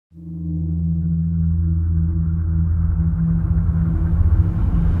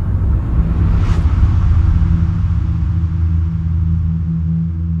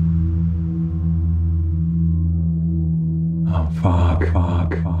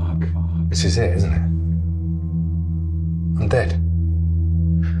This is it, isn't it? I'm dead.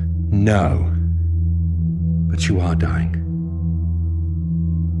 No. But you are dying.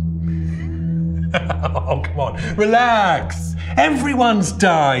 Oh, come on. Relax. Everyone's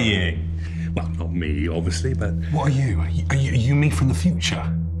dying. Well, not me, obviously, but... What are you? Are you me from the future?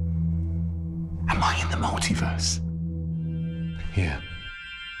 Am I in the multiverse? Here.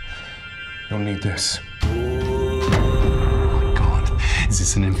 You'll need this. Oh my God. Is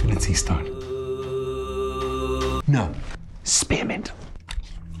this an infinity stone? No. Spearmint.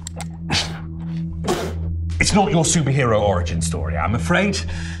 It's not your superhero origin story, I'm afraid.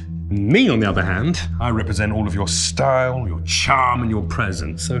 Me, on the other hand, I represent all of your style, your charm, and your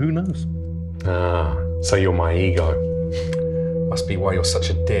presence, so who knows? Ah, so you're my ego. Must be why you're such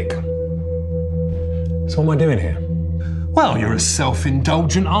a dick. So what am I doing here? Well, you're a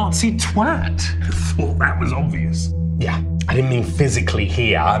self-indulgent, artsy twat. I thought that was obvious. Yeah, I didn't mean physically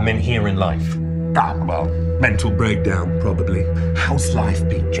here, I meant here in life. Ah, well, mental breakdown, probably. How's life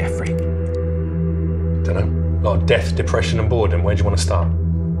been, Jeffrey? Dunno. A lot of death, depression, and boredom. Where do you want to start?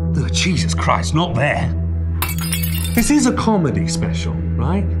 Oh, Jesus Christ, not there. This is a comedy special,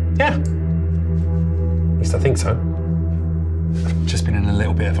 right? Yeah. At least I think so. I've just been in a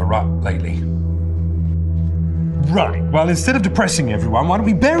little bit of a rut lately. Right, well, instead of depressing everyone, why don't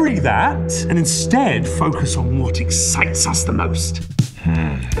we bury that and instead focus on what excites us the most? You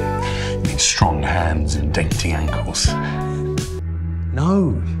mean strong hands and dainty ankles?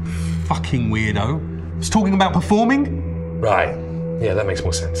 No, fucking weirdo. I was talking about performing? Right, yeah, that makes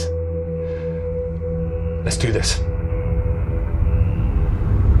more sense. Let's do this.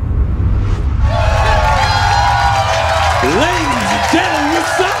 Ladies and gentlemen,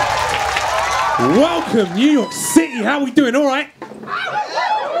 what's up? Welcome, New York City. How we doing? All right?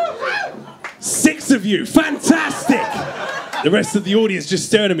 6 of you. Fantastic. The rest of the audience just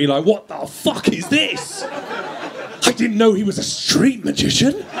staring at me like, what the fuck is this? I didn't know he was a street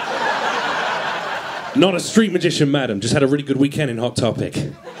magician. Not a street magician, madam. Just had a really good weekend in Hot Topic.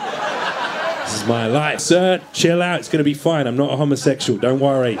 This is my life, sir. Chill out. It's going to be fine. I'm not a homosexual. Don't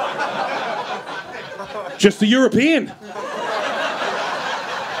worry. Just a European.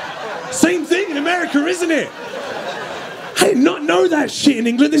 Same thing in America, isn't it? I did not know that shit in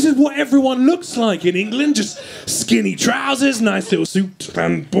England. This is what everyone looks like in England. Just skinny trousers, nice little suit,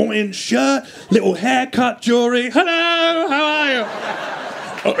 flamboyant shirt, little haircut, jewelry. Hello, how are you?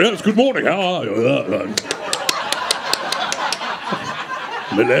 Oh, yes, good morning, how are you?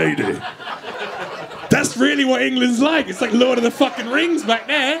 Milady. That's really what England's like. It's like Lord of the fucking Rings back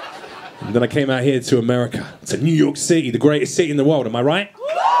there. And then I came out here to America, to New York City, the greatest city in the world, am I right?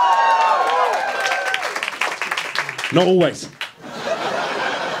 Not always.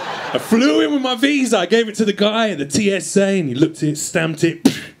 I flew in with my visa, I gave it to the guy at the TSA and he looked at it, stamped it.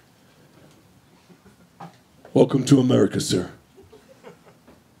 Welcome to America, sir.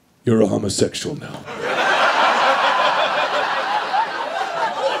 You're a homosexual now.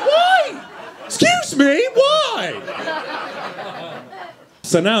 Why? Excuse me, why?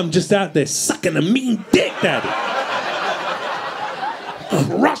 So now I'm just out there sucking a mean dick, daddy.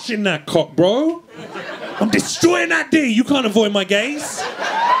 Crushing that cock, bro. I'm destroying that D. You can't avoid my gaze.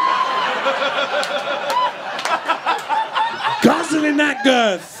 Guzzling that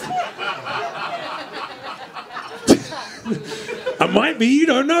girth. I might be, you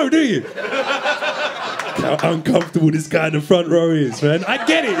don't know, do you? How uncomfortable this guy in the front row is, man. I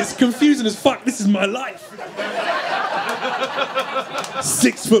get it, it's confusing as fuck. This is my life.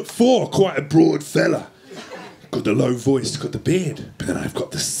 6'4", quite a broad fella. Got the low voice, got the beard, but then I've got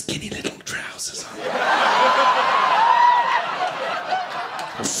the skinny little trousers on.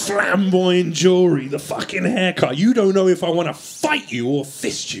 Flamboyant jewelry, the fucking haircut. You don't know if I want to fight you or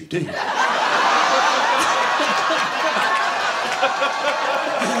fist you, do you?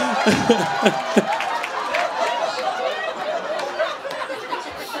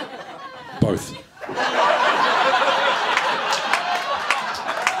 Both.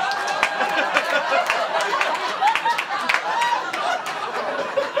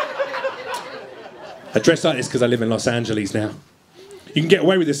 I dress like this because I live in Los Angeles now. You can get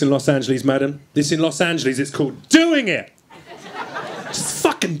away with this in Los Angeles, madam. This in Los Angeles, it's called doing it. Just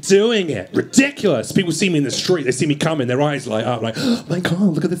fucking doing it. Ridiculous. People see me in the street, they see me coming, their eyes light up like, oh my God,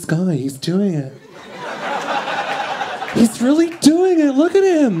 look at this guy, he's doing it. He's really doing it, look at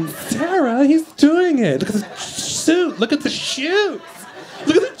him. Sarah, he's doing it. Look at the suit, look at the shoes.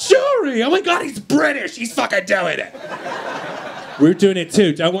 Look at the jewelry. Oh my God, he's British, he's fucking doing it. We're doing it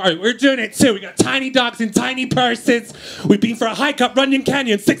too, don't worry, we're doing it too. We got tiny dogs in tiny purses. We've been for a hike up Runyon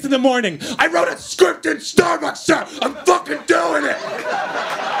Canyon, 6 in the morning. I wrote a script in Starbucks, sir. I'm fucking doing it.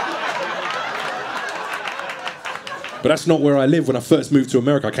 But that's not where I live. When I first moved to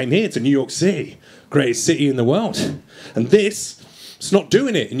America, I came here to New York City, greatest city in the world. And this, it's not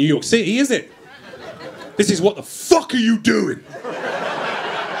doing it in New York City, is it? This is what the fuck are you doing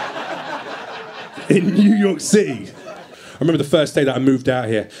in New York City? I remember the first day that I moved out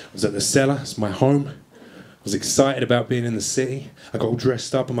here. I was at the Cellar, it's my home. I was excited about being in the city. I got all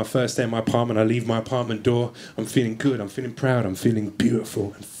dressed up on my first day in my apartment. I leave my apartment door. I'm feeling good, I'm feeling proud, I'm feeling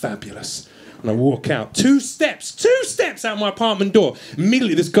beautiful and fabulous. And I walk out, two steps out my apartment door.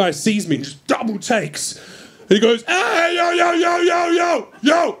 Immediately this guy sees me and just double takes. And he goes, hey,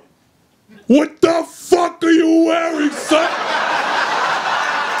 yo, what the fuck are you wearing, son?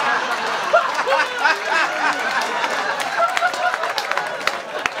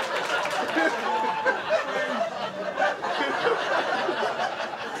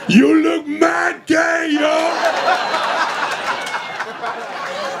 You look mad gay, yo!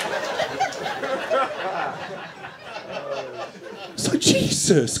 So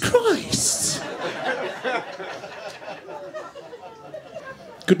Jesus Christ!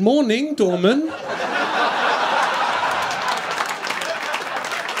 Good morning, doorman.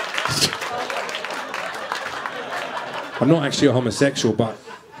 I'm not actually a homosexual, but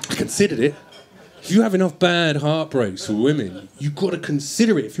I considered it. If you have enough bad heartbreaks for women, you've got to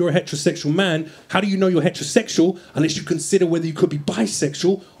consider it. If you're a heterosexual man, how do you know you're heterosexual unless you consider whether you could be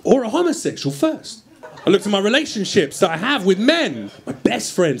bisexual or a homosexual first? I looked at my relationships that I have with men. My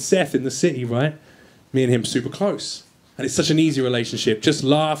best friend, Seth, in the city, right? Me and him super close. And it's such an easy relationship. Just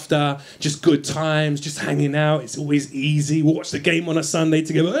laughter, just good times, just hanging out. It's always easy. We'll watch the game on a Sunday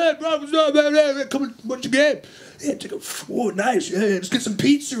together. Hey, bro, what's up? Come and watch the game. Yeah, take a, oh, nice. Yeah, let's get some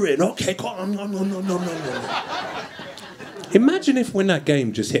pizza in. Okay, come on. No. Imagine if when that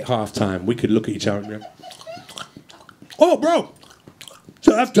game just hit half-time, we could look at each other and go, oh, bro, it's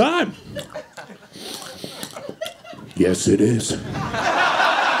half-time. Yes, it is.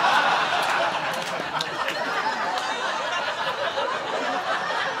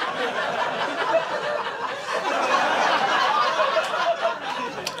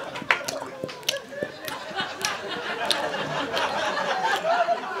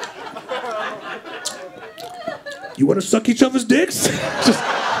 You want to suck each other's dicks? Just,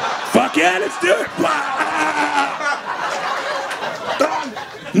 fuck yeah, let's do it.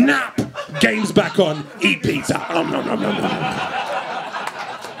 Nap. Game's back on. Eat pizza. No.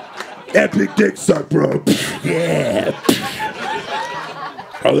 Epic dick suck, bro. Yeah.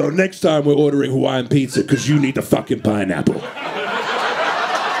 Although next time we're ordering Hawaiian pizza because you need the fucking pineapple.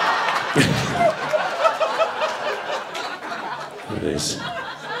 There it is.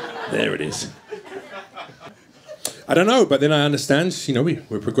 There it is. I don't know, but then I understand, you know, we're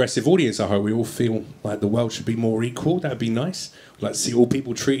a progressive audience. I hope we all feel like the world should be more equal. That'd be nice. I'd like to see all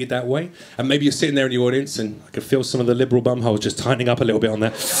people treated that way. And maybe you're sitting there in the audience and I can feel some of the liberal bumholes just tightening up a little bit on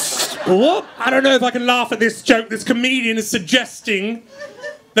there. What? I don't know if I can laugh at this joke. This comedian is suggesting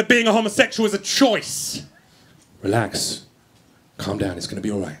that being a homosexual is a choice. Relax. Calm down. It's going to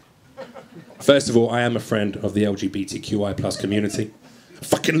be all right. First of all, I am a friend of the LGBTQI+ community.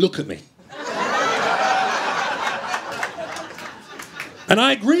 Fucking look at me. And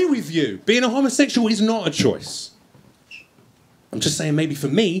I agree with you. Being a homosexual is not a choice. I'm just saying maybe for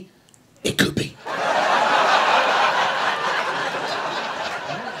me, it could be.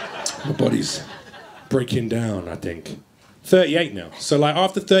 My body's breaking down, I think. 38 now. So like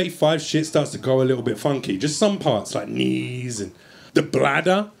after 35, shit starts to go a little bit funky. Just some parts, like knees and the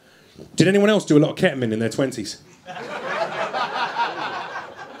bladder. Did anyone else do a lot of ketamine in their 20s?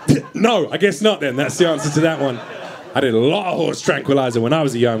 No, I guess not then. That's the answer to that one. I did a lot of horse tranquilizer when I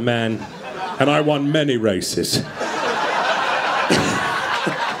was a young man, and I won many races.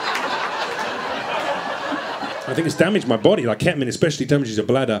 I think it's damaged my body, like ketamine especially damages your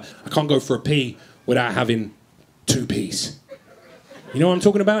bladder. I can't go for a pee without having 2 pees. You know what I'm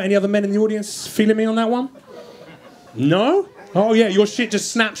talking about? Any other men in the audience feeling me on that one? No? Oh yeah, your shit just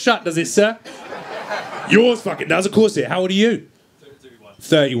snaps shut, does it, sir? Yours fucking does, of course it. How old are you? 31.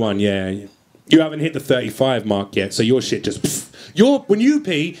 31, yeah. You haven't hit the 35 mark yet, so your shit just... Pff. When you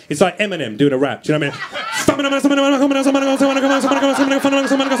pee, it's like Eminem doing a rap. Do you know what I mean?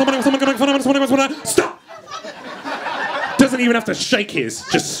 Stop! Doesn't even have to shake his.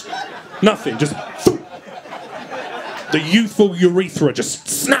 Just nothing. Just... The youthful urethra just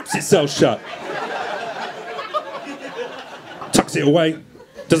snaps itself shut. Tucks it away.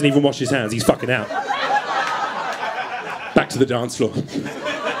 Doesn't even wash his hands. He's fucking out. Back to the dance floor.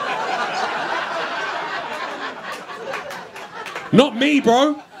 Not me,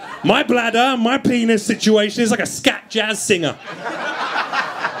 bro. My bladder, my penis situation is like a scat jazz singer.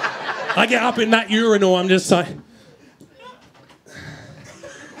 I get up in that urinal, I'm just like,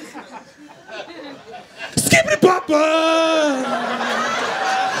 I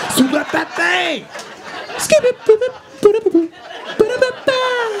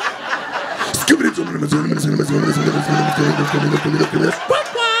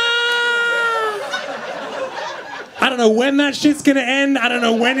don't know when that shit's gonna end. I don't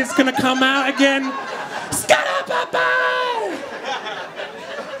know when it's gonna come out again.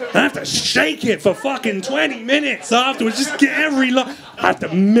 I have to shake it for fucking 20 minutes afterwards. Just get every I have to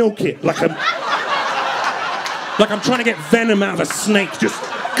milk it like I'm trying to get venom out of a snake. Just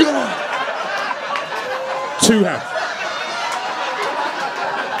God. 2 hands.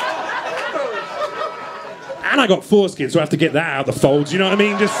 And I got foreskin, so I have to get that out of the folds. You know what I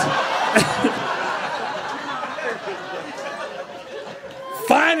mean? Just.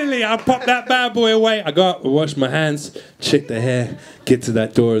 Finally, I popped that bad boy away. I washed my hands, checked the hair, get to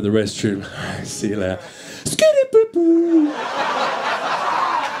that door of the restroom. See you later. Skitty boo boo.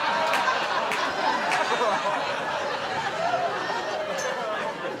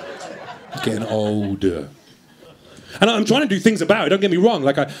 Getting older. And I'm trying to do things about it, don't get me wrong.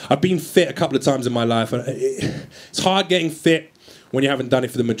 Like, I've been fit a couple of times in my life. It's hard getting fit when you haven't done it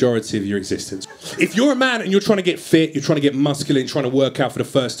for the majority of your existence. If you're a man and you're trying to get fit, you're trying to get muscular, and trying to work out for the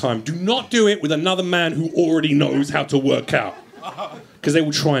first time, do not do it with another man who already knows how to work out. Because they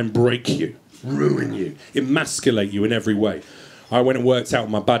will try and break you, ruin you, emasculate you in every way. I went and worked out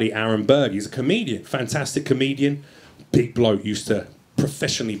with my buddy Aaron Berg. He's a comedian, fantastic comedian. Big bloke, used to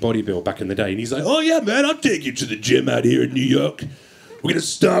professionally bodybuild back in the day. And he's like, oh yeah, man, I'll take you to the gym out here in New York. We're gonna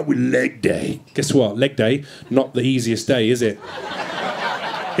start with leg day. Guess what? Leg day, not the easiest day, is it?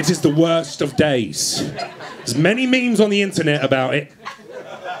 It is the worst of days. There's many memes on the internet about it.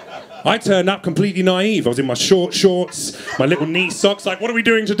 I turned up completely naive. I was in my short shorts, my little knee socks, like, what are we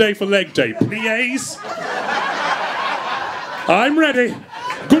doing today for leg day? Plies? I'm ready.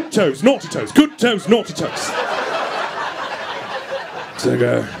 Good toes, naughty toes, good toes, naughty toes. So I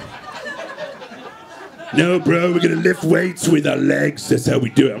go, no, bro, we're gonna lift weights with our legs. That's how we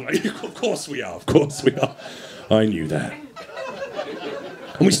do it. I'm like, of course we are, of course we are. I knew that.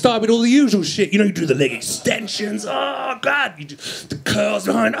 And we started with all the usual shit. You know, you do the leg extensions. Oh, God. You do the curls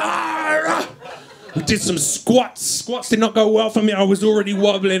behind. We did some squats. Squats did not go well for me. I was already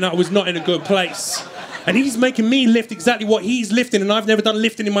wobbling. I was not in a good place. And he's making me lift exactly what he's lifting, and I've never done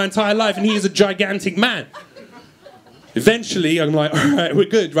lifting in my entire life, and he is a gigantic man. Eventually, I'm like, all right, we're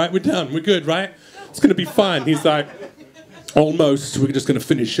good, right? We're done. We're good, right? It's going to be fine. He's like, almost. We're just going to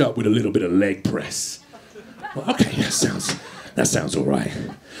finish up with a little bit of leg press. Well, okay, that sounds all right.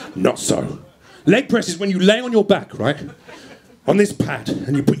 Not so. Leg press is when you lay on your back, right? On this pad,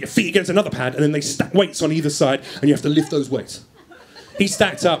 and you put your feet against another pad, and then they stack weights on either side, and you have to lift those weights. He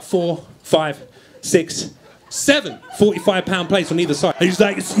stacked up 4, 5, 6, 7 45-pound plates on either side. And he's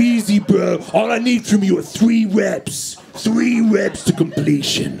like, it's easy, bro. All I need from you are 3 reps. 3 reps to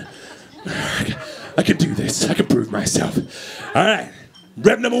completion. I can do this. I can prove myself. All right.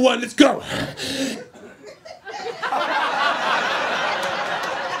 Rep number 1, let's go.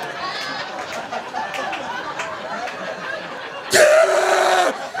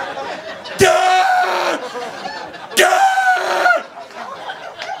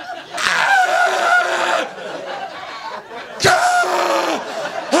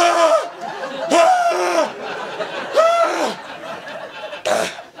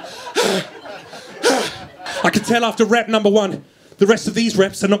 I can tell after rep number 1, the rest of these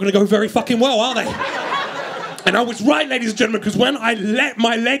reps are not going to go very fucking well, are they? And I was right, ladies and gentlemen, because when I let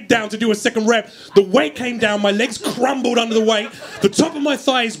my leg down to do a second rep, the weight came down, my legs crumbled under the weight, the top of my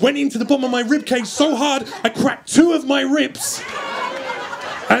thighs went into the bottom of my rib cage so hard, I cracked 2 of my ribs.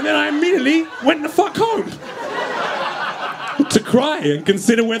 And then I immediately went the fuck home. To cry and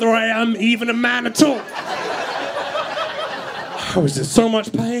consider whether I am even a man at all. I was in so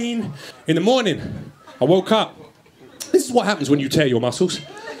much pain. In the morning, I woke up. This is what happens when you tear your muscles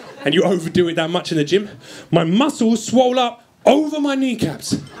and you overdo it that much in the gym. My muscles swole up over my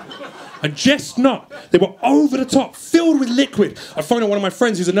kneecaps. And just not. They were over the top, filled with liquid. I phoned one of my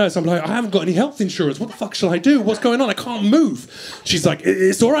friends who's a nurse. I'm like, I haven't got any health insurance. What the fuck shall I do? What's going on? I can't move. She's like,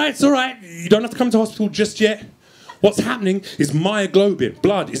 it's all right, it's all right. You don't have to come to hospital just yet. What's happening is myoglobin,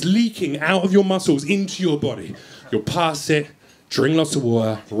 blood, is leaking out of your muscles into your body. You'll pass it, drink lots of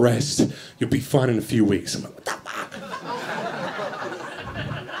water, rest. You'll be fine in a few weeks. I'm like, what the fuck?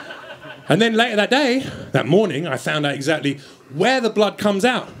 And then later that morning, I found out exactly where the blood comes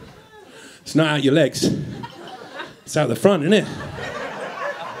out. It's not out your legs. It's out the front, isn't it?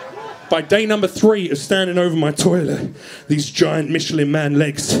 By day number 3 of standing over my toilet, these giant Michelin Man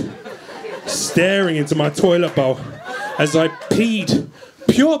legs staring into my toilet bowl as I peed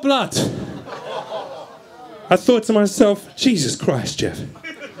pure blood I thought to myself, Jesus Christ, Jeff.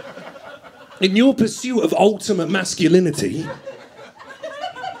 In your pursuit of ultimate masculinity,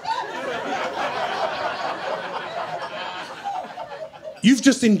 you've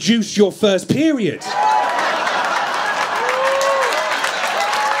just induced your first period.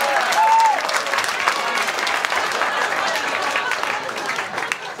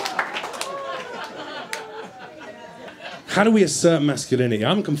 How do we assert masculinity?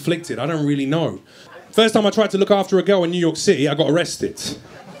 I'm conflicted. I don't really know. First time I tried to look after a girl in New York City, I got arrested.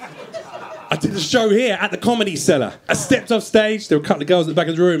 I did a show here at the Comedy Cellar. I stepped off stage. There were a couple of girls at the back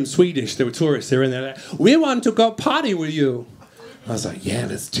of the room, Swedish. They were tourists. They were in there like, we want to go party with you. I was like, yeah,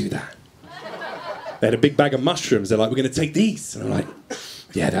 let's do that. They had a big bag of mushrooms. They're like, we're going to take these. And I'm like,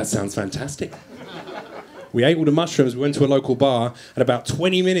 yeah, that sounds fantastic. We ate all the mushrooms, we went to a local bar, and about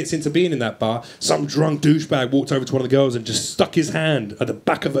 20 minutes into being in that bar, some drunk douchebag walked over to one of the girls and just stuck his hand at the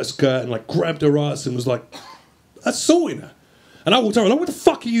back of her skirt and like grabbed her ass and was like assaulting her. And I walked over like, what the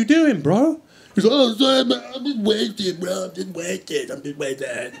fuck are you doing, bro? He was like, oh, sorry, man, I'm just wasted, bro. I'm just wasted.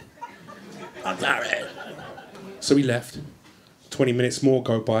 I'm sorry. So we left. 20 minutes more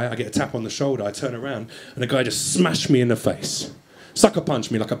go by, I get a tap on the shoulder, I turn around, and the guy just smashed me in the face. Sucker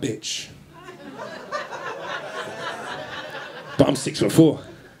punched me like a bitch. But I'm 6'4",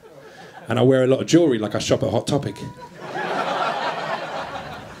 and I wear a lot of jewellery like I shop at Hot Topic.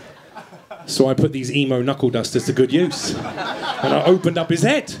 So I put these emo knuckle dusters to good use, and I opened up his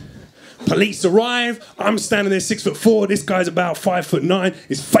head. Police arrive, I'm standing there 6'4", this guy's about 5'9",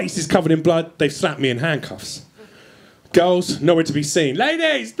 his face is covered in blood, they've slapped me in handcuffs. Girls, nowhere to be seen.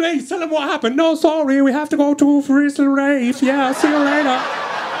 Ladies, please tell them what happened. No, sorry, we have to go to a Frizzle rave. Yeah, I'll see you later.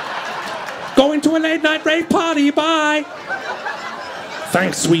 Going to a late night rave party, bye.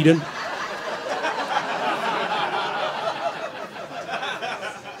 Thanks, Sweden.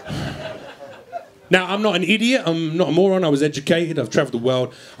 Now, I'm not an idiot, I'm not a moron, I was educated, I've travelled the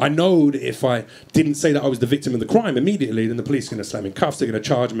world. I know that if I didn't say that I was the victim of the crime immediately, then the police are going to slam me in cuffs, they're going to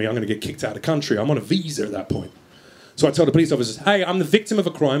charge me, I'm going to get kicked out of the country. I'm on a visa at that point. So I tell the police officers, hey, I'm the victim of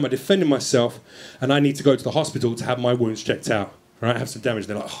a crime, I defended myself, and I need to go to the hospital to have my wounds checked out. Right, I have some damage.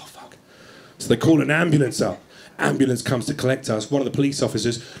 They're like, oh, fuck. So they call an ambulance up. Ambulance comes to collect us. One of the police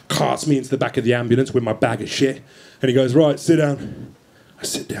officers carts me into the back of the ambulance with my bag of shit. And he goes, right, sit down. I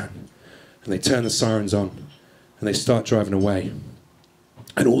sit down. And they turn the sirens on. And they start driving away.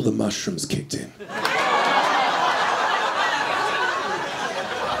 And all the mushrooms kicked in.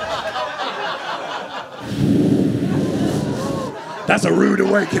 That's a rude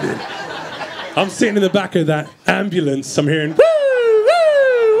awakening. I'm sitting in the back of that ambulance. I'm hearing, woo, woo,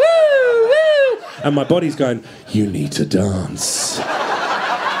 woo, woo. And my body's going, you need to dance.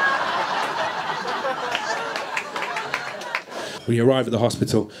 We arrive at the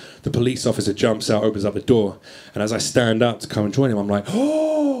hospital. The police officer jumps out, opens up the door. And as I stand up to come and join him, I'm like,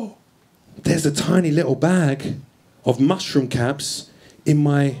 oh, there's a tiny little bag of mushroom caps in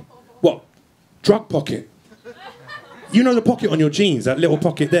my, what, drug pocket. You know the pocket on your jeans, that little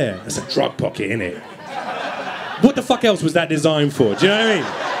pocket there? That's a drug pocket, innit? What the fuck else was that designed for? Do you know what I mean?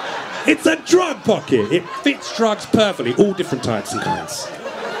 It's a drug pocket. It fits drugs perfectly, all different types and kinds.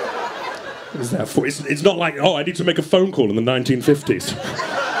 What is that for? It's not like, oh, I need to make a phone call in the 1950s.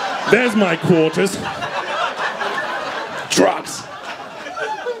 There's my quarters. Drugs.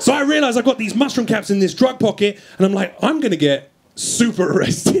 So I realise I've got these mushroom caps in this drug pocket, and I'm like, I'm going to get super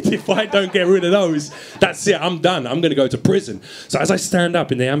arrested if I don't get rid of those. That's it, I'm done. I'm going to go to prison. So as I stand up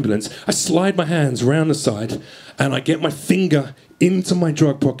in the ambulance, I slide my hands around the side and I get my finger into my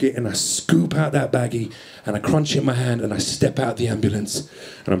drug pocket and I scoop out that baggie and I crunch it in my hand and I step out the ambulance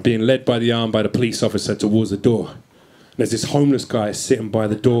and I'm being led by the arm by the police officer towards the door. And there's this homeless guy sitting by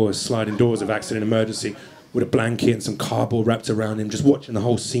the doors, sliding doors of accident emergency with a blanket and some cardboard wrapped around him, just watching the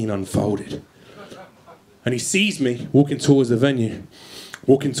whole scene unfolded. And he sees me walking towards the venue,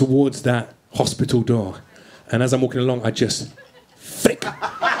 walking towards that hospital door. And as I'm walking along, I just flick.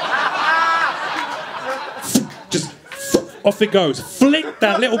 Just off it goes. Flick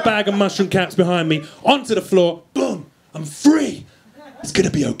that little bag of mushroom caps behind me onto the floor. Boom, I'm free. It's gonna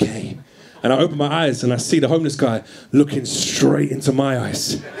be okay. And I open my eyes and I see the homeless guy looking straight into my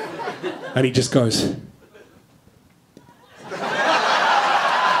eyes. And he just goes,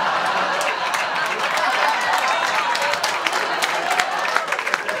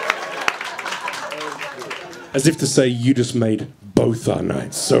 as if to say, you just made both our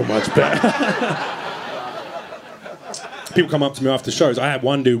nights so much better. People come up to me after shows. I had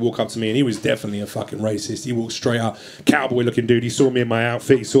one dude walk up to me and he was definitely a fucking racist. He walked straight up, cowboy looking dude. He saw me in my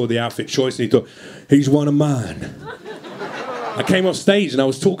outfit, he saw the outfit choice and he thought, he's one of mine. I came off stage and I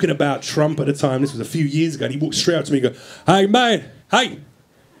was talking about Trump at the time. This was a few years ago. And he walked straight up to me and goes, "Hey, man, hey,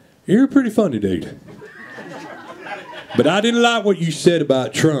 you're a pretty funny dude. But I didn't like what you said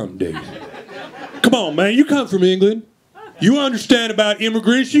about Trump, dude. Come on, man, you come from England. You understand about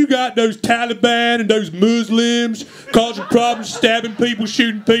immigrants. You got those Taliban and those Muslims causing problems, stabbing people,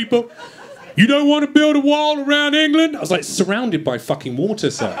 shooting people. You don't want to build a wall around England?" I was like, surrounded by fucking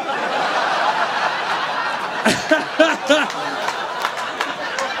water, sir.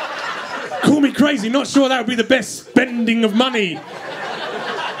 Call me crazy, not sure that would be the best spending of money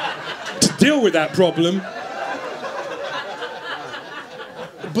to deal with that problem.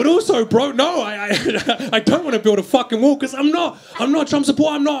 But also, bro, no, I don't want to build a fucking wall because I'm not Trump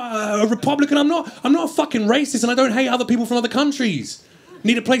supporter. I'm not a Republican. I'm not a fucking racist, and I don't hate other people from other countries.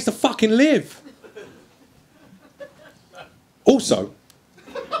 Need a place to fucking live. Also,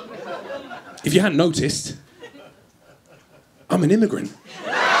 if you hadn't noticed, I'm an immigrant.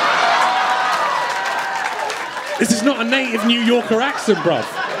 This is not a native New Yorker accent, bruv.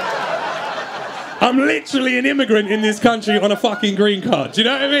 I'm literally an immigrant in this country on a fucking green card. Do you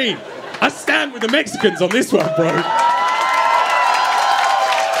know what I mean? I stand with the Mexicans on this one, bro.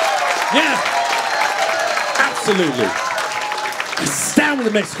 Yeah. Absolutely. I stand with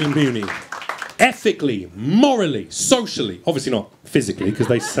the Mexican community. Ethically, morally, socially. Obviously not physically, because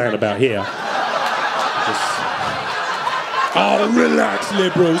they stand about here. Oh, relax,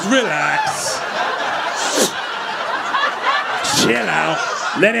 liberals, relax. Chill out.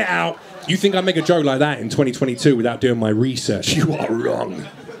 Let it out. You think I make a joke like that in 2022 without doing my research? You are wrong.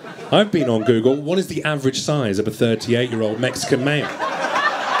 I've been on Google. What is the average size of a 38-year-old Mexican male?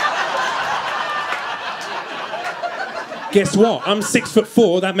 Guess what? I'm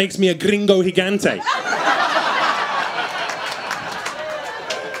 6'4". That makes me a gringo gigante.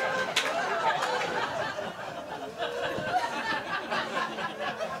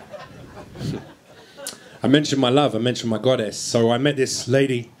 I mentioned my love. I mentioned my goddess. So I met this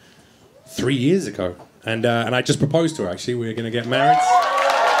lady 3 years ago, and I just proposed to her. Actually, we're going to get married.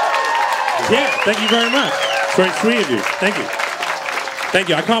 Yeah, thank you very much. It's very sweet of you. Thank you. Thank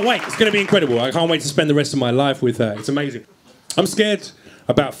you. I can't wait. It's going to be incredible. I can't wait to spend the rest of my life with her. It's amazing. I'm scared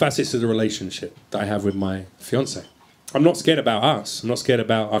about facets of the relationship that I have with my fiancée. I'm not scared about us. I'm not scared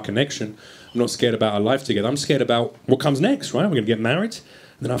about our connection. I'm not scared about our life together. I'm scared about what comes next, right? We're going to get married.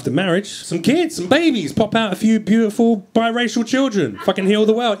 And then after marriage, some kids, some babies, pop out a few beautiful biracial children. Fucking heal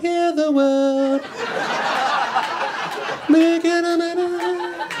the world. Heal the world. Make it a minute.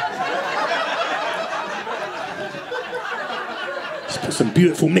 Just put some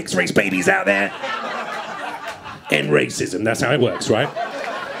beautiful mixed race babies out there. End racism. That's how it works, right?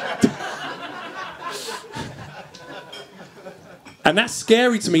 And that's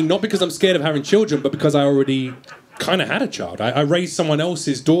scary to me, not because I'm scared of having children, but because I already kind of had a child. I raised someone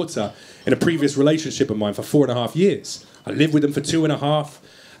else's daughter in a previous relationship of mine for 4.5 years. I lived with them for 2.5,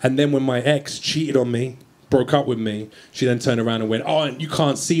 and then when my ex cheated on me, broke up with me, she then turned around and went, "Oh, and you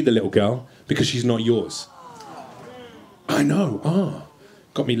can't see the little girl because she's not yours." I know.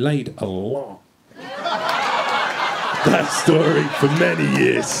 Got me laid a lot. That story for many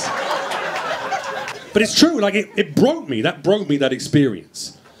years. But it's true, like it broke me. That broke me, that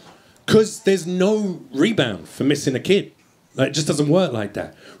experience. Because there's no rebound for missing a kid. Like, it just doesn't work like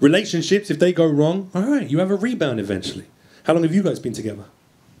that. Relationships, if they go wrong, all right, you have a rebound eventually. How long have you guys been together?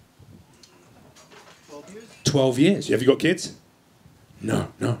 12 years. 12 years. Have you got kids?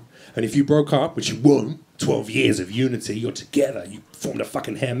 No. And if you broke up, which you won't, 12 years of unity, you're together. You formed a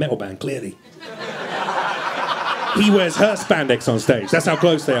fucking hair metal band, clearly. He wears her spandex on stage. That's how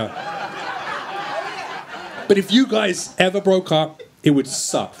close they are. But if you guys ever broke up, it would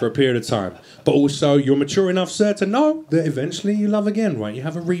suck for a period of time. But also, you're mature enough, sir, to know that eventually you love again, right? You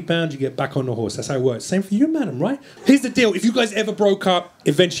have a rebound, you get back on the horse. That's how it works. Same for you, madam, right? Here's the deal. If you guys ever broke up,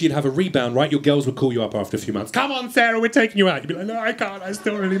 eventually you'd have a rebound, right? Your girls would call you up after a few months. "Come on, Sarah, we're taking you out." You'd be like, "No, I can't. I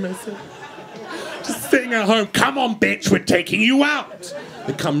still really miss it. Just sitting at home. Come on, bitch, we're taking you out."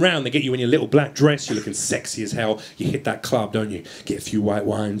 They come round, they get you in your little black dress, you're looking sexy as hell. You hit that club, don't you? Get a few white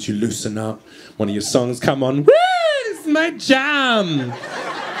wines, you loosen up. One of your songs come on. Woo! It's my jam.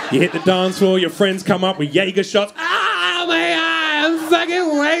 You hit the dance floor, your friends come up with Jaggard shots. Oh my God, I'm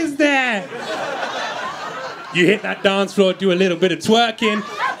fucking wasted. You hit that dance floor, do a little bit of twerking,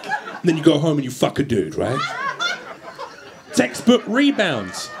 and then you go home and you fuck a dude, right? Textbook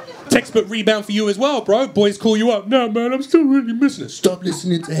rebounds. Textbook rebound for you as well, bro. Boys call you up. "No, man, I'm still really missing it." Stop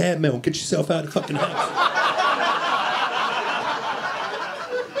listening to hair metal. Get yourself out of the fucking house.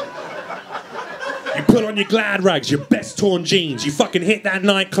 You put on your glad rags, your best torn jeans. You fucking hit that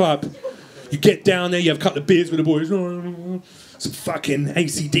nightclub. You get down there, you have a couple of beers with the boys. some fucking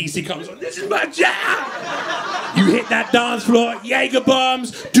AC/DC comes on. This is my jam! You hit that dance floor, Jaggard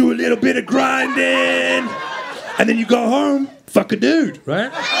bombs, do a little bit of grinding, and then you go home, fuck a dude, right?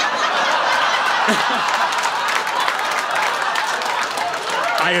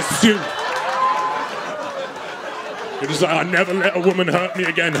 I assume. It was like, I never let a woman hurt me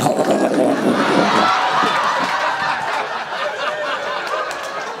again. I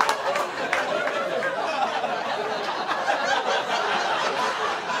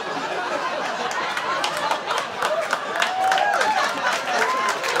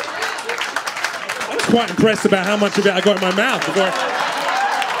was quite impressed about how much of it I got in my mouth before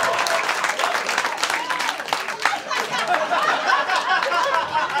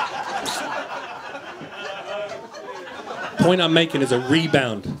point I'm making is a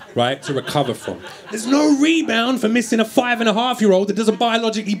rebound, right, to recover from. There's no rebound for missing a 5.5-year-old that doesn't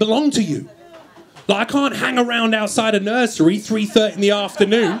biologically belong to you. Like, I can't hang around outside a nursery 3:30 in the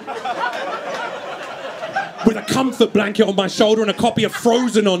afternoon with a comfort blanket on my shoulder and a copy of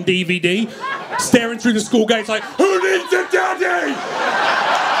Frozen on DVD, staring through the school gates like, who needs a daddy?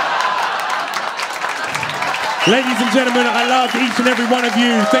 Ladies and gentlemen, I love each and every one of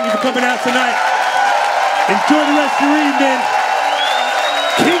you. Thank you for coming out tonight. Enjoy the rest of your evening.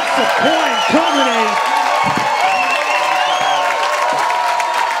 Keep supporting comedy.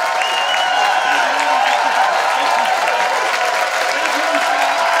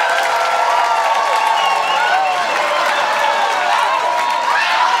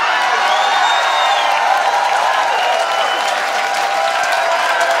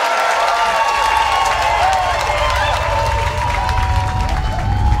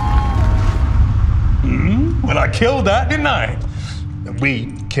 Well, I killed that, didn't I?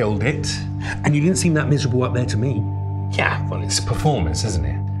 We killed it. And you didn't seem that miserable up there to me. Yeah, well, it's a performance, isn't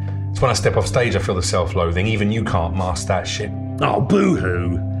it? It's when I step off stage I feel the self-loathing. Even you can't mask that shit. Oh,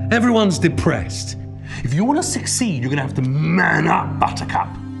 boo-hoo. Everyone's depressed. If you want to succeed, you're going to have to man up, Buttercup.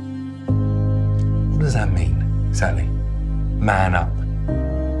 What does that mean, exactly? Man up.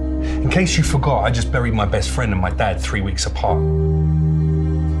 In case you forgot, I just buried my best friend and my dad 3 weeks apart.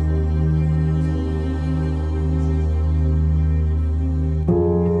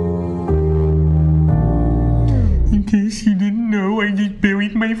 In case you didn't know, I just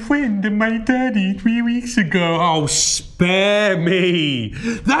buried my friend and my daddy 3 weeks ago. Oh, spare me.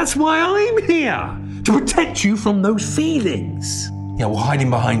 That's why I'm here. To protect you from those feelings. Yeah, well, hiding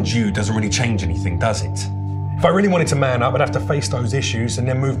behind you doesn't really change anything, does it? If I really wanted to man up, I'd have to face those issues and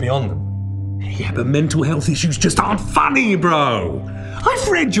then move beyond them. Yeah, but mental health issues just aren't funny, bro. I've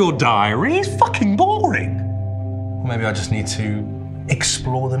read your diary. It's fucking boring. Or maybe I just need to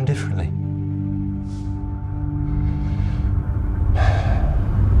explore them differently.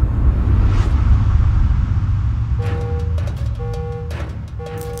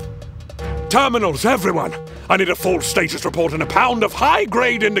 Terminals, everyone! I need a full status report and a pound of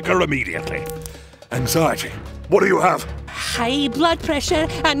high-grade indica immediately. Anxiety. What do you have? High blood pressure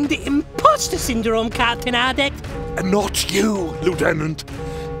and imposter syndrome, Captain Addict. And not you, Lieutenant.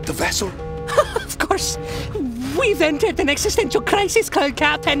 The vessel. Of course. We've entered an existential crisis, Cloud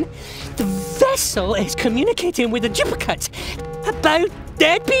Captain. The vessel is communicating with a duplicate about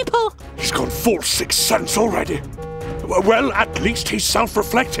dead people. He's gone full sixth sense already. Well, at least he's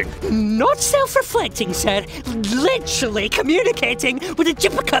self-reflecting. Not self-reflecting, sir. Literally communicating with a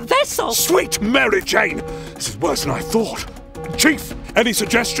duplicate vessel. Sweet Mary Jane! This is worse than I thought. Chief, any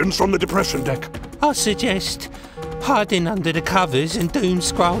suggestions from the depression deck? I suggest hiding under the covers and doom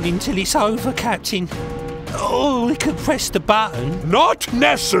scrolling till it's over, Captain. Or we could press the button. Not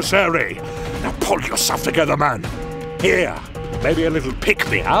necessary! Now pull yourself together, man. Here. Maybe a little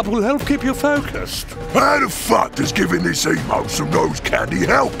pick-me-up will help keep you focused. How the fuck does giving this emo some nose candy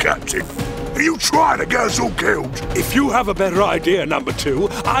help, Captain? Are you trying to get us all killed? If you have a better idea, number two,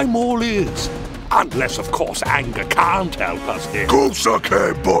 I'm all ears. Unless, of course, anger can't help us here. Of course I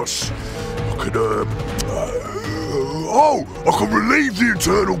can, boss. I can, I can relieve the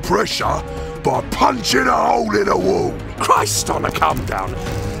internal pressure by punching a hole in a wall. Christ on a calm down.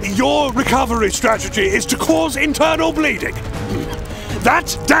 Your recovery strategy is to cause internal bleeding.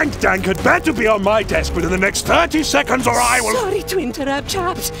 That dank had better be on my desk within the next 30 seconds or I will... Sorry to interrupt,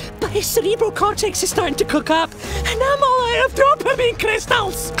 chaps, but his cerebral cortex is starting to cook up, and I'm all out of dopamine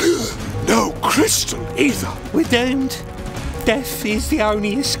crystals. No crystal either. We're doomed. Death is the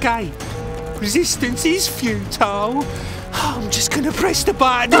only escape. Resistance is futile. I'm just gonna press the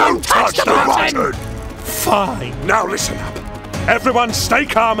button. Don't touch the button! Fine. Now listen up. Everyone stay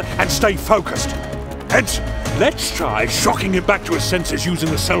calm and stay focused. Heads, let's try shocking him back to his senses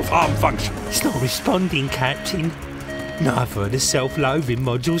using the self-harm function. He's not responding, Captain. Neither the self-loathing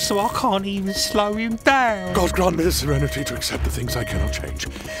module, so I can't even slow him down. God grant me the serenity to accept the things I cannot change.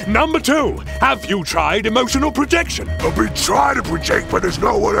 Number 2, have you tried emotional projection? I've been trying to project, but there's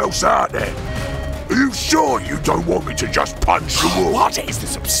no one else out there. Are you sure you don't want me to just punch the wall? What is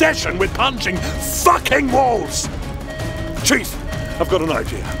this obsession with punching fucking walls? Chief, I've got an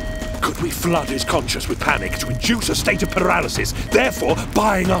idea. Could we flood his conscience with panic to induce a state of paralysis, therefore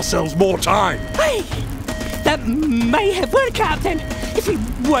buying ourselves more time? Hey, that may have worked, Captain, if we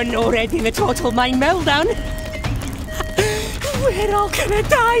weren't already in a total mind meltdown. We're all gonna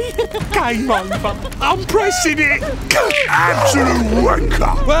die. Game over. I'm pressing it. Absolute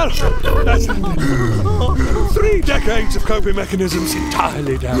wanker! Well, that's 3 decades of coping mechanisms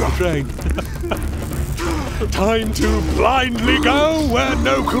entirely down the drain. Time to blindly go where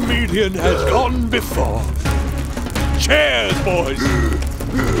no comedian has gone before. Cheers, boys!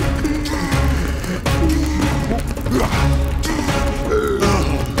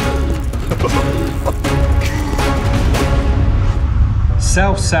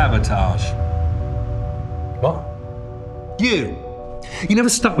 Self-sabotage. What? You never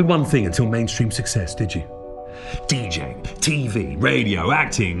stuck with one thing until mainstream success, did you? DJing, TV, radio,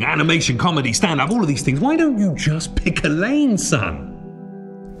 acting, animation, comedy, stand-up, all of these things. Why don't you just pick a lane, son?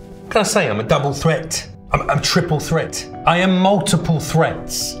 What can I say? I'm a double threat. I'm triple threat. I am multiple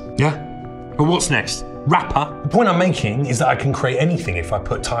threats. Yeah? But what's next? Rapper? The point I'm making is that I can create anything if I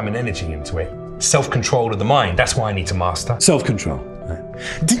put time and energy into it. Self-control of the mind, that's why I need to master. Self-control. Right.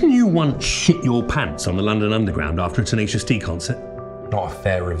 Didn't you once shit your pants on the London Underground after a Tenacious D concert? Not a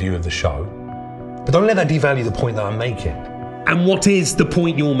fair review of the show. But don't let that devalue the point that I'm making. And what is the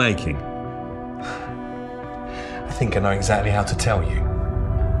point you're making? I think I know exactly how to tell you.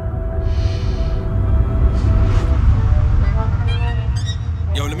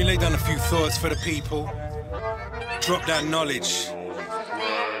 Yo, let me lay down a few thoughts for the people. Drop that knowledge.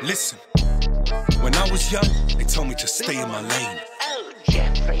 Listen, when I was young, they told me to stay in my lane.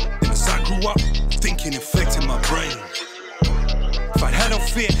 And as I grew up, thinking infected my brain. If I'd had no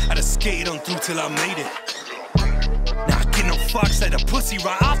fear, I'd have skated on through till I made it. Now I get no fucks, let a pussy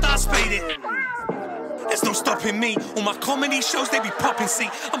right after I spade it. There's no stopping me. On my comedy shows, they be popping, see.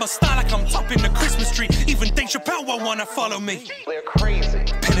 I'm a star like I'm topping the Christmas tree. Even Dave Chappelle won't wanna follow me. They're crazy.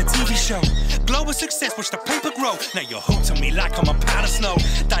 Pen a TV show. Global success, watch the paper grow. Now you're hooked on me like I'm a pound of snow.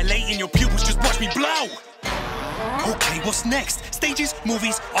 Dilating your pupils, just watch me blow. Okay, what's next? Stages,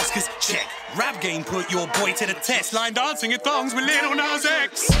 movies, Oscars, check. Rap game put your boy to the test. Line dancing in thongs with Lil Nas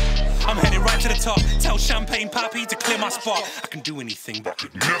X. I'm headed right to the top. Tell Champagne Pappy to clear my spot. I can do anything but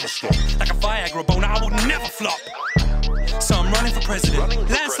could never stop. Like a Viagra boner, I will never flop. So I'm running for president.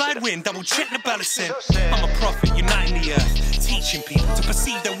 Landslide win, double check the balancing. I'm a prophet, uniting the earth. Teaching people to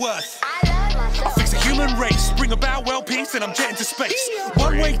perceive their worth. I fix a human race, bring about world peace, and I'm jetting to space.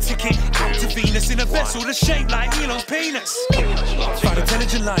 One-way ticket out to Venus in a vessel that's shaped like Elon's penis. Find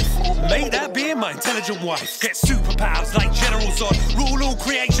intelligent life, make that being my intelligent wife. Get superpowers like General Zod, rule all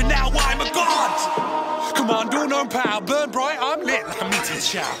creation, now I'm a god. Command all known power, burn bright, I'm lit like a meteor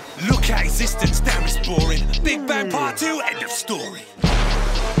shower. Look at existence, damn it's boring. Big Bang Part 2, end of story.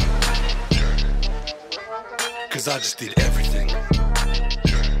 Cause I just did everything.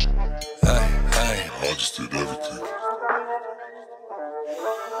 Hey, I just did everything.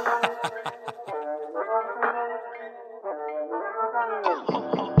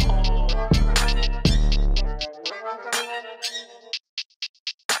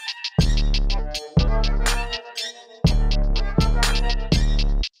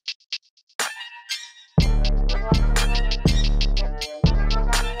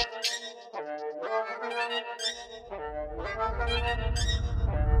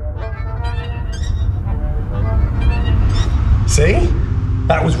 See?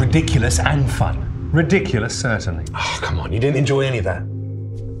 That was ridiculous and fun. Ridiculous, certainly. Oh, come on, you didn't enjoy any of that.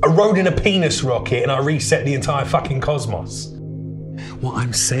 I rode in a penis rocket and I reset the entire fucking cosmos. What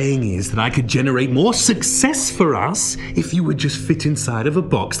I'm saying is that I could generate more success for us if you would just fit inside of a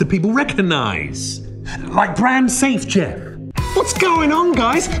box that people recognize. Like brand safe, Jeff. What's going on,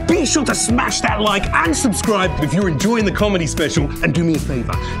 guys? Be sure to smash that like and subscribe if you're enjoying the comedy special. And do me a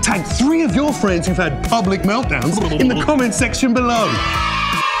favor, tag 3 of your friends who've had public meltdowns in the comment section below.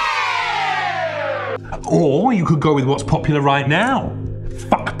 Or you could go with what's popular right now.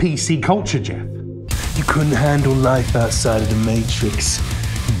 Fuck PC culture, Jeff. You couldn't handle life outside of the Matrix,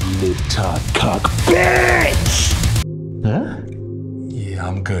 you libtard cock bitch! Huh? Yeah,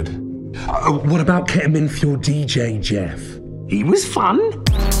 I'm good. What about ketamine for your DJ, Jeff? He was fun.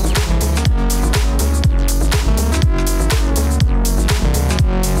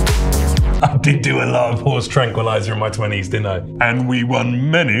 did do a lot of horse tranquilizer in my 20s, didn't I? And we won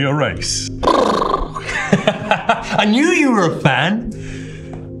many a race. I knew you were a fan.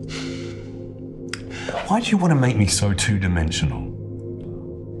 Why do you want to make me so two-dimensional?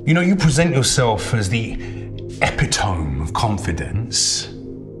 You know, you present yourself as the epitome of confidence,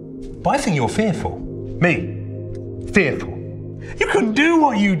 but I think you're fearful. Me, fearful. You couldn't do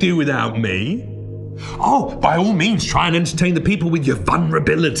what you do without me. Oh, by all means, try and entertain the people with your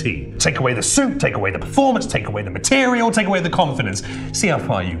vulnerability. Take away the suit, take away the performance, take away the material, take away the confidence. See how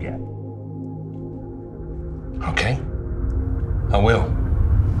far you get. Okay, I will.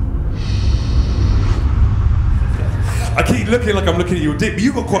 I keep looking like I'm looking at your dick, but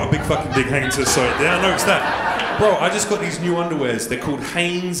you've got quite a big fucking dick hanging to the side there. I noticed that. Bro, I just got these new underwears. They're called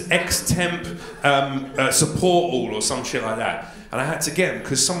Hanes X-Temp Support All or some shit like that. And I had to get them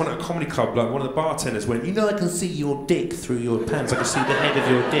because someone at a comedy club, like one of the bartenders, went, you know, I can see your dick through your pants. I can see the head of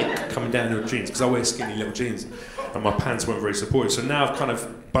your dick coming down your jeans because I wear skinny little jeans and my pants weren't very supportive. So now I've kind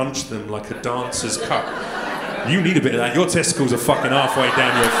of bunched them like a dancer's cut. You need a bit of that. Your testicles are fucking halfway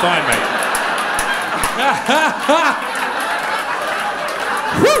down your thigh, mate.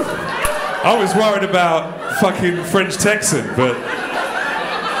 I was worried about fucking French Texan, but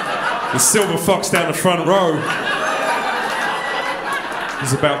the silver fox down the front row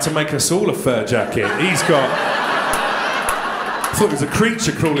is about to make us all a fur jacket. He's got... I thought it was a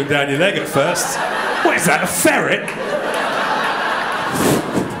creature crawling down your leg at first. What is that, a ferret?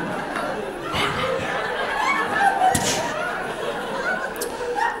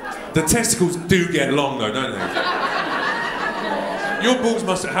 The testicles do get long though, don't they? Your balls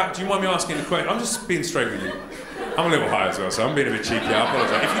must have... Do you mind me asking a question? I'm just being straight with you. I'm a little high as well, so I'm being a bit cheeky. I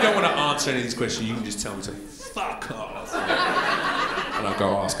apologise. If you don't want to answer any of these questions, you can just tell me to fuck off. And I'll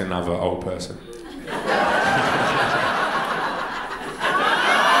go ask another old person.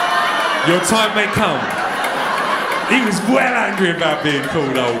 Your time may come. He was well angry about being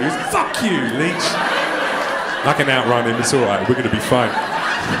called old. He was, fuck you, Leach. I can outrun him, it's alright, we're going to be fine.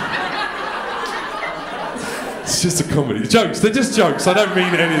 It's just a comedy. Jokes, they're just jokes. I don't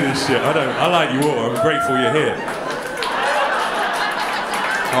mean any of this shit. I like you all. I'm grateful you're here.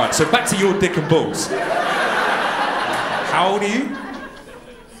 Alright, so back to your dick and balls. How old are you?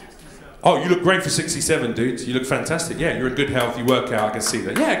 Oh, you look great for 67, dude. You look fantastic. Yeah, you're in good health, you work out, I can see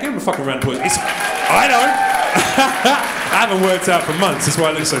that. Yeah, give him a fucking round of applause. I don't. I haven't worked out for months, that's why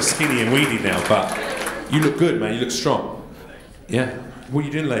I look so skinny and weedy now, but you look good, man, you look strong. Yeah. What are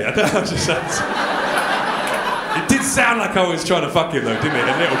you doing later? I don't know, just sounds... It did sound like I was trying to fuck him though, didn't it?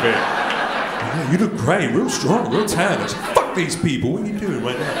 A little bit. Yeah, you look great, real strong, real tan. Fuck these people, what are you doing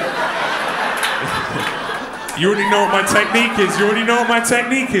right now? You already know what my technique is. You already know what my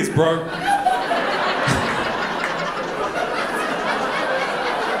technique is, bro.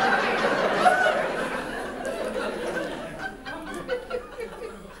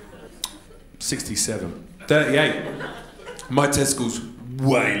 $67. 38. My testicles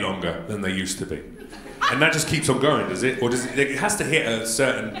way longer than they used to be. And that just keeps on going, does it? Or does it? It has to hit a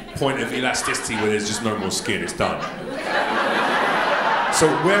certain point of elasticity where there's just no more skin, it's done. So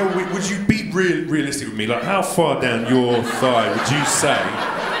where would you be realistic with me? Like how far down your thigh would you say,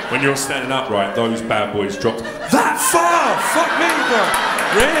 when you're standing upright, those bad boys dropped? That far! Fuck me, bro!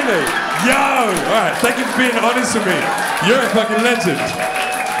 Really? Yo! Alright, thank you for being honest with me. You're a fucking legend.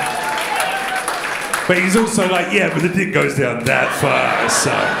 But he's also like, yeah, but the dick goes down that far,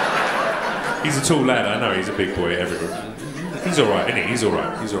 so... He's a tall lad, I know, he's a big boy everywhere. He's alright, isn't he? He's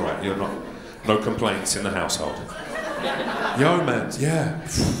alright, he's alright. You're not... No complaints in the household. Yo, man, yeah.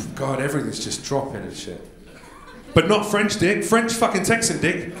 God, everything's just dropping and shit. But not French dick, French fucking Texan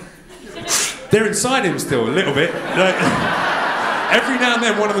dick. They're inside him still, a little bit. Like, every now and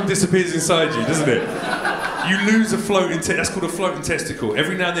then one of them disappears inside you, doesn't it? You lose a floating, that's called a floating testicle.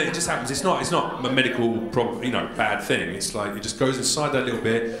 Every now and then it just happens. It's not a medical problem, you know, bad thing. It's like it just goes inside that little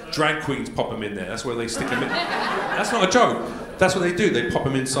bit. Drag queens pop them in there. That's where they stick them in. That's not a joke. That's what they do. They pop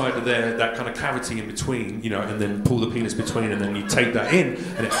them inside of that kind of cavity in between, you know, and then pull the penis between, and then you take that in,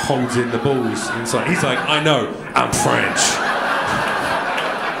 and it holds in the balls inside. He's like, I know, I'm French.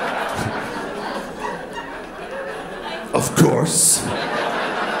 Of course.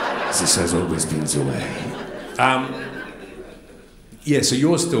 This has always been the way. Yeah, so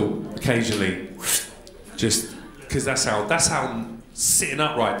you're still occasionally just because that's how sitting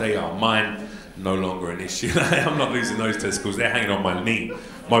upright they are. Mine no longer an issue. I'm not losing those testicles. They're hanging on my knee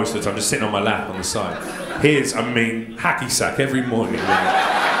most of the time, just sitting on my lap on the side. Here's, I mean, hacky sack every morning with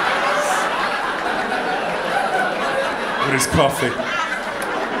his coffee,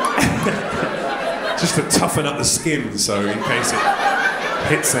 just to toughen up the skin, so in case it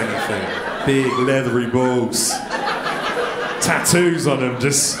hits anything. Big leathery balls. Tattoos on them,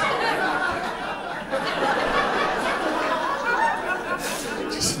 just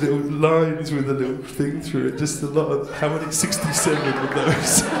little lines with a little thing through it. Just a lot of, how many? 67 of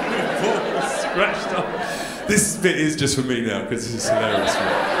those. Scratched up. This bit is just for me now, because this is hilarious.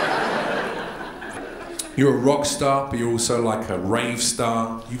 You're a rock star, but you're also like a rave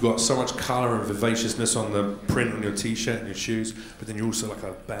star. You got so much colour and vivaciousness on the print on your t-shirt and your shoes, but then you're also like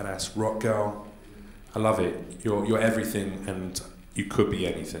a badass rock girl. I love it. You're everything, and you could be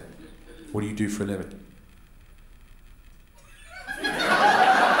anything. What do you do for a living?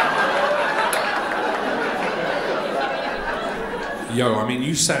 Yo, I mean,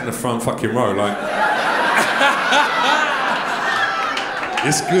 you sat in the front fucking row, like...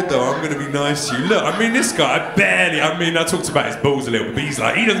 It's good though, I'm gonna be nice to you. Look, I mean, this guy, I talked about his balls a little bit, but he's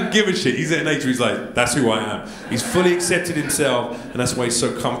like, he doesn't give a shit. He's at an age where he's like, that's who I am. He's fully accepted himself, and that's why he's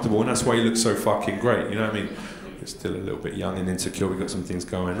so comfortable, and that's why he looks so fucking great, you know what I mean? We're still a little bit young and insecure, we've got some things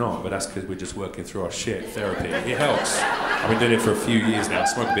going on, but that's because we're just working through our shit. Therapy, it helps. I've been doing it for a few years now. I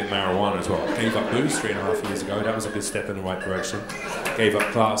smoke a bit of marijuana as well. Gave up booze 3.5 years ago, that was a good step in the right direction. Gave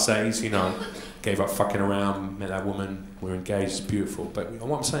up Class A's, you know. Gave up fucking around, met that woman, we're engaged, it's beautiful. But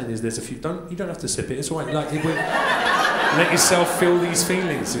what I'm saying is there's a few, you don't have to sip it, it's all right. Like, let yourself feel these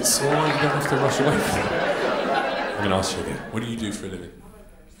feelings, it's all right, you don't have to rush away from it. I'm gonna ask you again, what do you do for a living?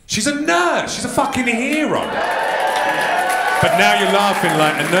 She's a nurse, she's a fucking hero. But now you're laughing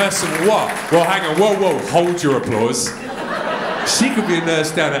like, a nurse and what? Well, hang on, whoa, hold your applause. She could be a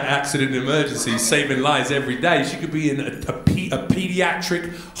nurse down at accident and emergency, saving lives every day. She could be in a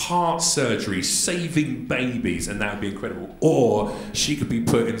paediatric heart surgery, saving babies, and that would be incredible. Or she could be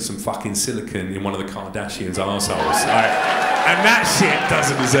putting some fucking silicone in one of the Kardashians' arseholes. And that shit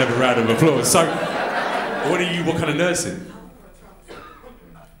doesn't deserve a round of applause. So, what kind of nursing?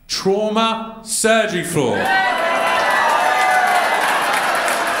 Trauma surgery floor.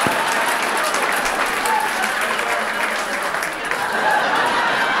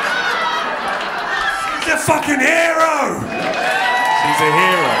 Fucking hero! She's a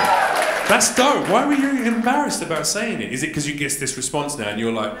hero. That's dope. Why were you embarrassed about saying it? Is it because you get this response now and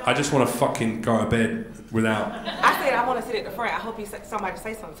you're like, I just want to fucking go to bed without... I said I want to sit at the front. I hope somebody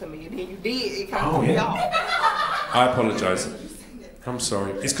say something to me, and then you did. It kind of threw me off. I apologise. I'm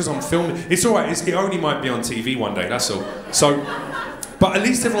sorry. It's because I'm filming. It's all right. It only might be on TV one day, that's all. So, but at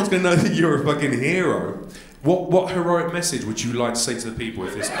least everyone's going to know that you're a fucking hero. What heroic message would you like to say to the people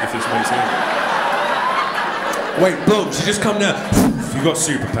if this makes sense? Wait, boom, she just come down. You've got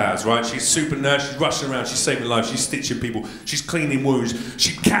superpowers, right? She's super nurse, she's rushing around, she's saving lives, she's stitching people, she's cleaning wounds,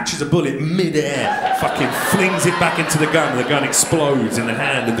 she catches a bullet mid-air, fucking flings it back into the gun explodes in the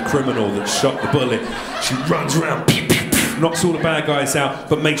hand of the criminal that shot the bullet. She runs around, knocks all the bad guys out,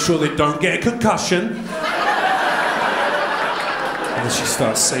 but makes sure they don't get a concussion. And then she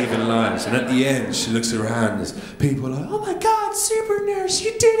starts saving lives, and at the end, she looks around, there's people like, oh my God, super nurse,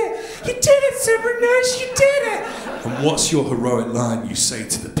 you did it! You did it, super nurse, you did it! And what's your heroic line you say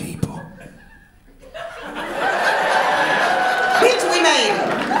to the people? Bitch, we made it!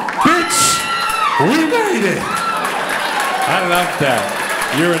 Bitch, we made it! I love that.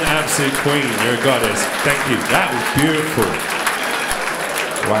 You're an absolute queen, you're a goddess. Thank you, that was beautiful.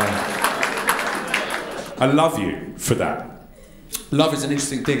 Wow. I love you for that. Love is an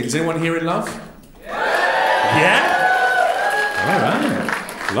interesting thing. Is anyone here in love? Yeah? All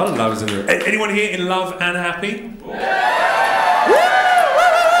right. A lot of love is in there. Anyone here in love and happy?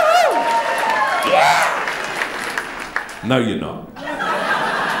 Yeah. No, you're not.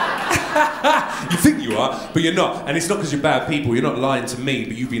 You think you are, but you're not. And it's not because you're bad people. You're not lying to me,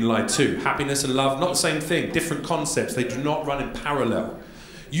 but you've been lied to. Happiness and love, not the same thing. Different concepts. They do not run in parallel.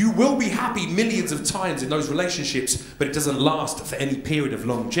 You will be happy millions of times in those relationships, but it doesn't last for any period of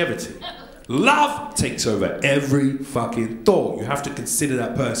longevity. Love takes over every fucking thought. You have to consider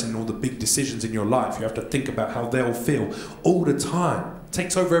that person in all the big decisions in your life. You have to think about how they'll feel all the time. It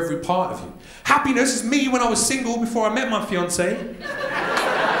takes over every part of you. Happiness is me when I was single before I met my fiancée.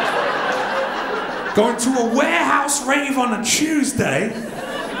 Going to a warehouse rave on a Tuesday.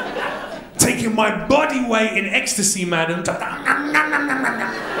 Taking my body weight in ecstasy, madam.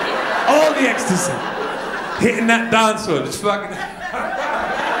 All the ecstasy. Hitting that dance floor, just fucking...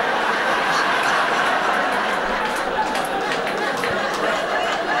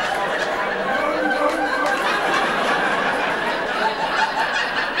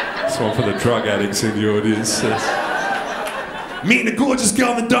 This one for the drug addicts in the audience. Meeting a gorgeous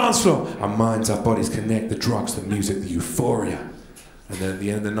girl on the dance floor. Our minds, our bodies connect, the drugs, the music, the euphoria. And then at the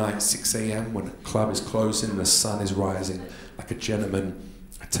end of the night, 6 a.m, when the club is closing and the sun is rising, like a gentleman,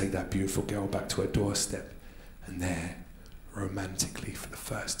 I I'd take that beautiful girl back to her doorstep, and there, romantically for the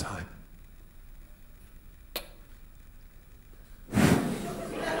first time,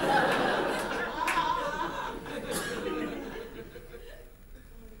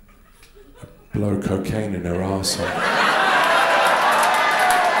 blow cocaine in her arsehole.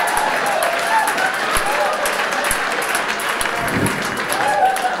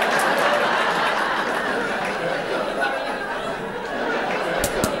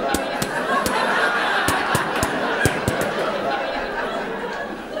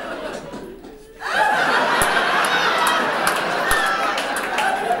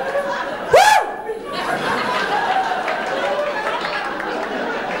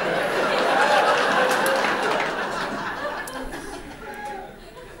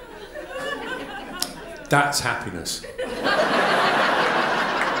 That's happiness.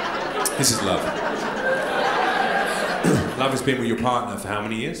 This is love. Love has been with your partner for how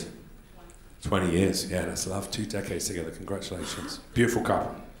many years? 20 years. Yeah, that's love. 2 decades together. Congratulations. Beautiful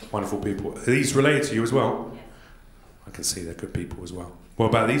couple. Wonderful people. Are these related to you as well? I can see they're good people as well. What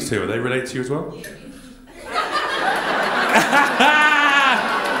about these two? Are they related to you as well?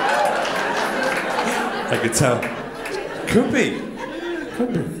 I could tell. Could be.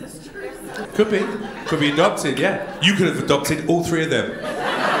 Could be. Could be. Could be adopted, yeah. You could have adopted all 3 of them.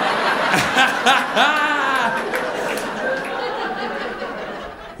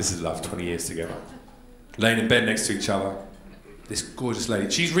 This is love, 20 years together. Laying in bed next to each other. This gorgeous lady.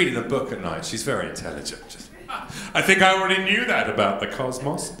 She's reading a book at night. She's very intelligent. I think I already knew that about the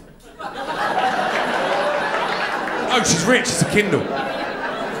cosmos. Oh, she's rich. It's a Kindle.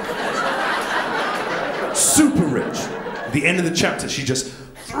 Super rich. At the end of the chapter, she just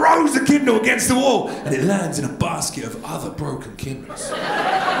throws the Kindle against the wall, and it lands in a basket of other broken Kindles.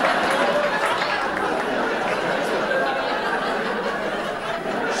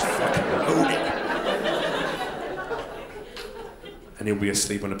 She's fucking loaded. And he'll be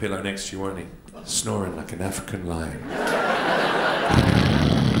asleep on a pillow next to you, won't he? Snoring like an African lion.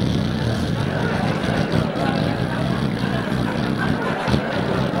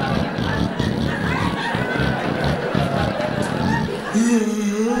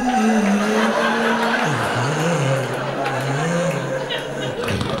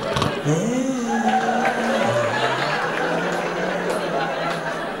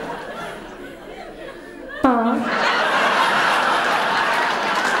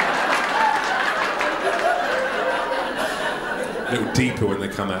 A little deeper when they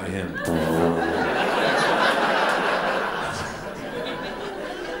come out of him.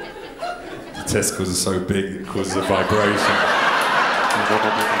 The testicles are so big it causes a vibration.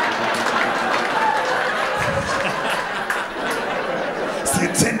 It's the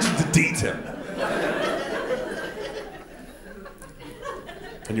attention to detail.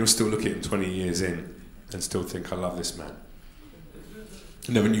 And you'll still look at him 20 years in and still think, I love this man.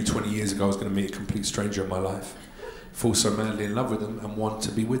 I never knew 20 years ago I was going to meet a complete stranger in my life, fall so madly in love with them and want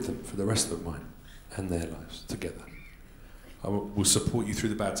to be with them for the rest of mine and their lives together. I will support you through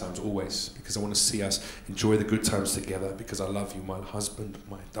the bad times always, because I want to see us enjoy the good times together, because I love you, my husband,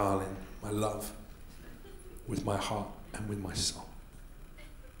 my darling, my love, with my heart and with my soul.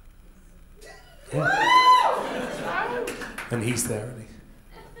 Yeah. And he's there, isn't he?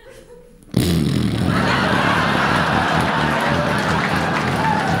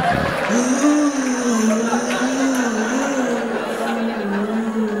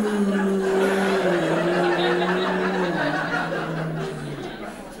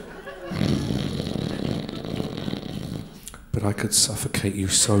 But I could suffocate you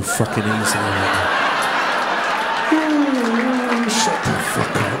so fucking easily. Shut the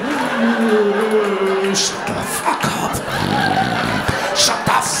fuck up. Shut the fuck up. Shut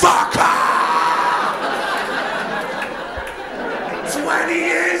the fuck up! 20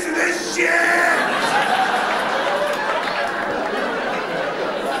 years of this shit!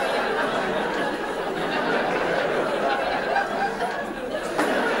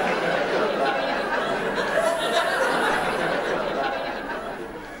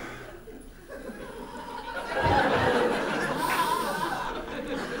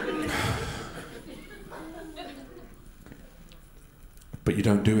 But you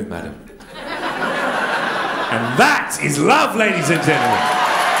don't do it, madam. And that is love, ladies and gentlemen.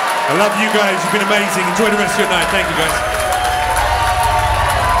 I love you guys. You've been amazing. Enjoy the rest of your night. Thank you, guys.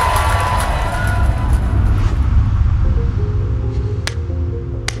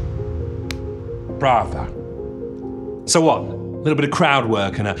 Bravo. So what? A little bit of crowd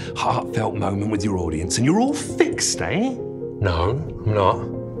work and a heartfelt moment with your audience, and you're all fixed, eh? No, I'm not.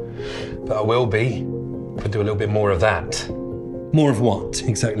 But I will be. I'll do a little bit more of that. More of what,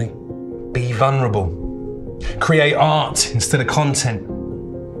 exactly? Be vulnerable. Create art instead of content.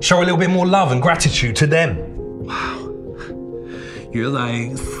 Show a little bit more love and gratitude to them. Wow. You're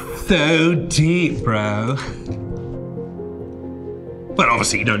like so deep, bro. But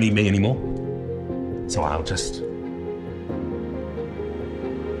obviously you don't need me anymore. So I'll just...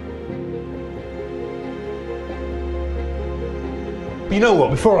 You know what,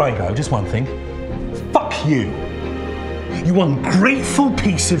 before I go, just one thing. Fuck you. You ungrateful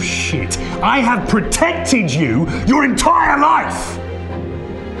piece of shit. I have protected you your entire life.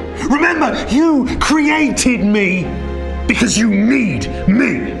 Remember, you created me because you need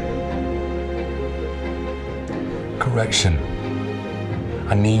me. Correction.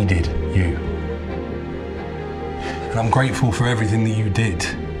 I needed you. And I'm grateful for everything that you did.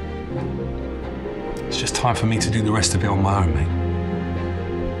 It's just time for me to do the rest of it on my own, mate.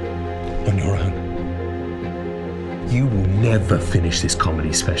 On your own. You will never finish this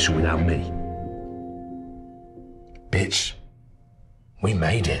comedy special without me. Bitch, we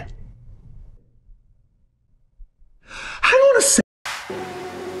made it. Hang on a sec.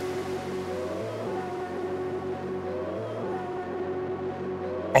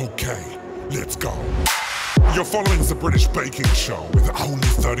 Okay, let's go. You're following the British baking show with only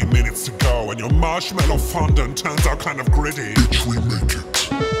 30 minutes to go, and your marshmallow fondant turns out kind of gritty. Bitch, we make it.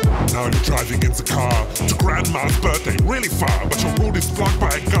 Now you're driving in the car to Grandma's birthday, really far, but your road is blocked by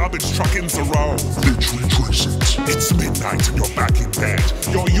a garbage truck in the road. Bitch, we trace it. It's midnight and you're back in bed.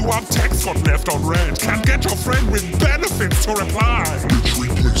 Your you-up text got left on red. Can't get your friend with benefits to reply. Bitch, we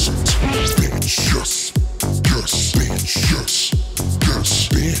place it. Bitch, yes. Yes. Bitch, yes. Yes.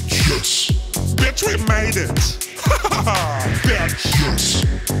 Bitch, yes. Bitch, we made it. Bitch. Yes.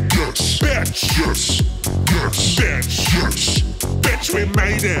 Yes. Bitch. Yes. Yes. Bitch. Yes. Bitch, we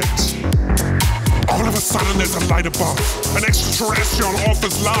made it. All of a sudden there's a light above. An extraterrestrial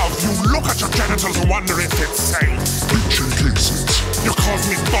offers love. You look at your genitals and wonder if it's safe. Bitch, encase it. Your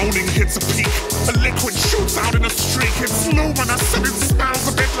cosmic boning hits a peak. A liquid shoots out in a streak. It's luminous and it smells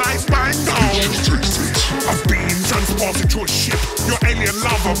a bit like mango. Bitch, taste it. A beam transported to a ship. Your alien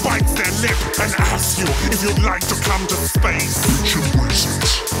lover bites their lip and asks you if you'd like to come to space. Bitch, embrace it.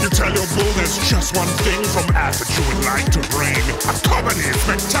 You tell your bull there's just one thing from Earth that you would like to bring. A comedy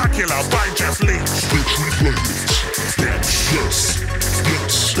spectacular by Jeff Leach. Bitch, we played it. Bitch, yes.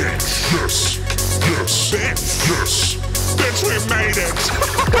 Yes. Bitch, yes. Yes. Bitch, yes. Bitch, we made it.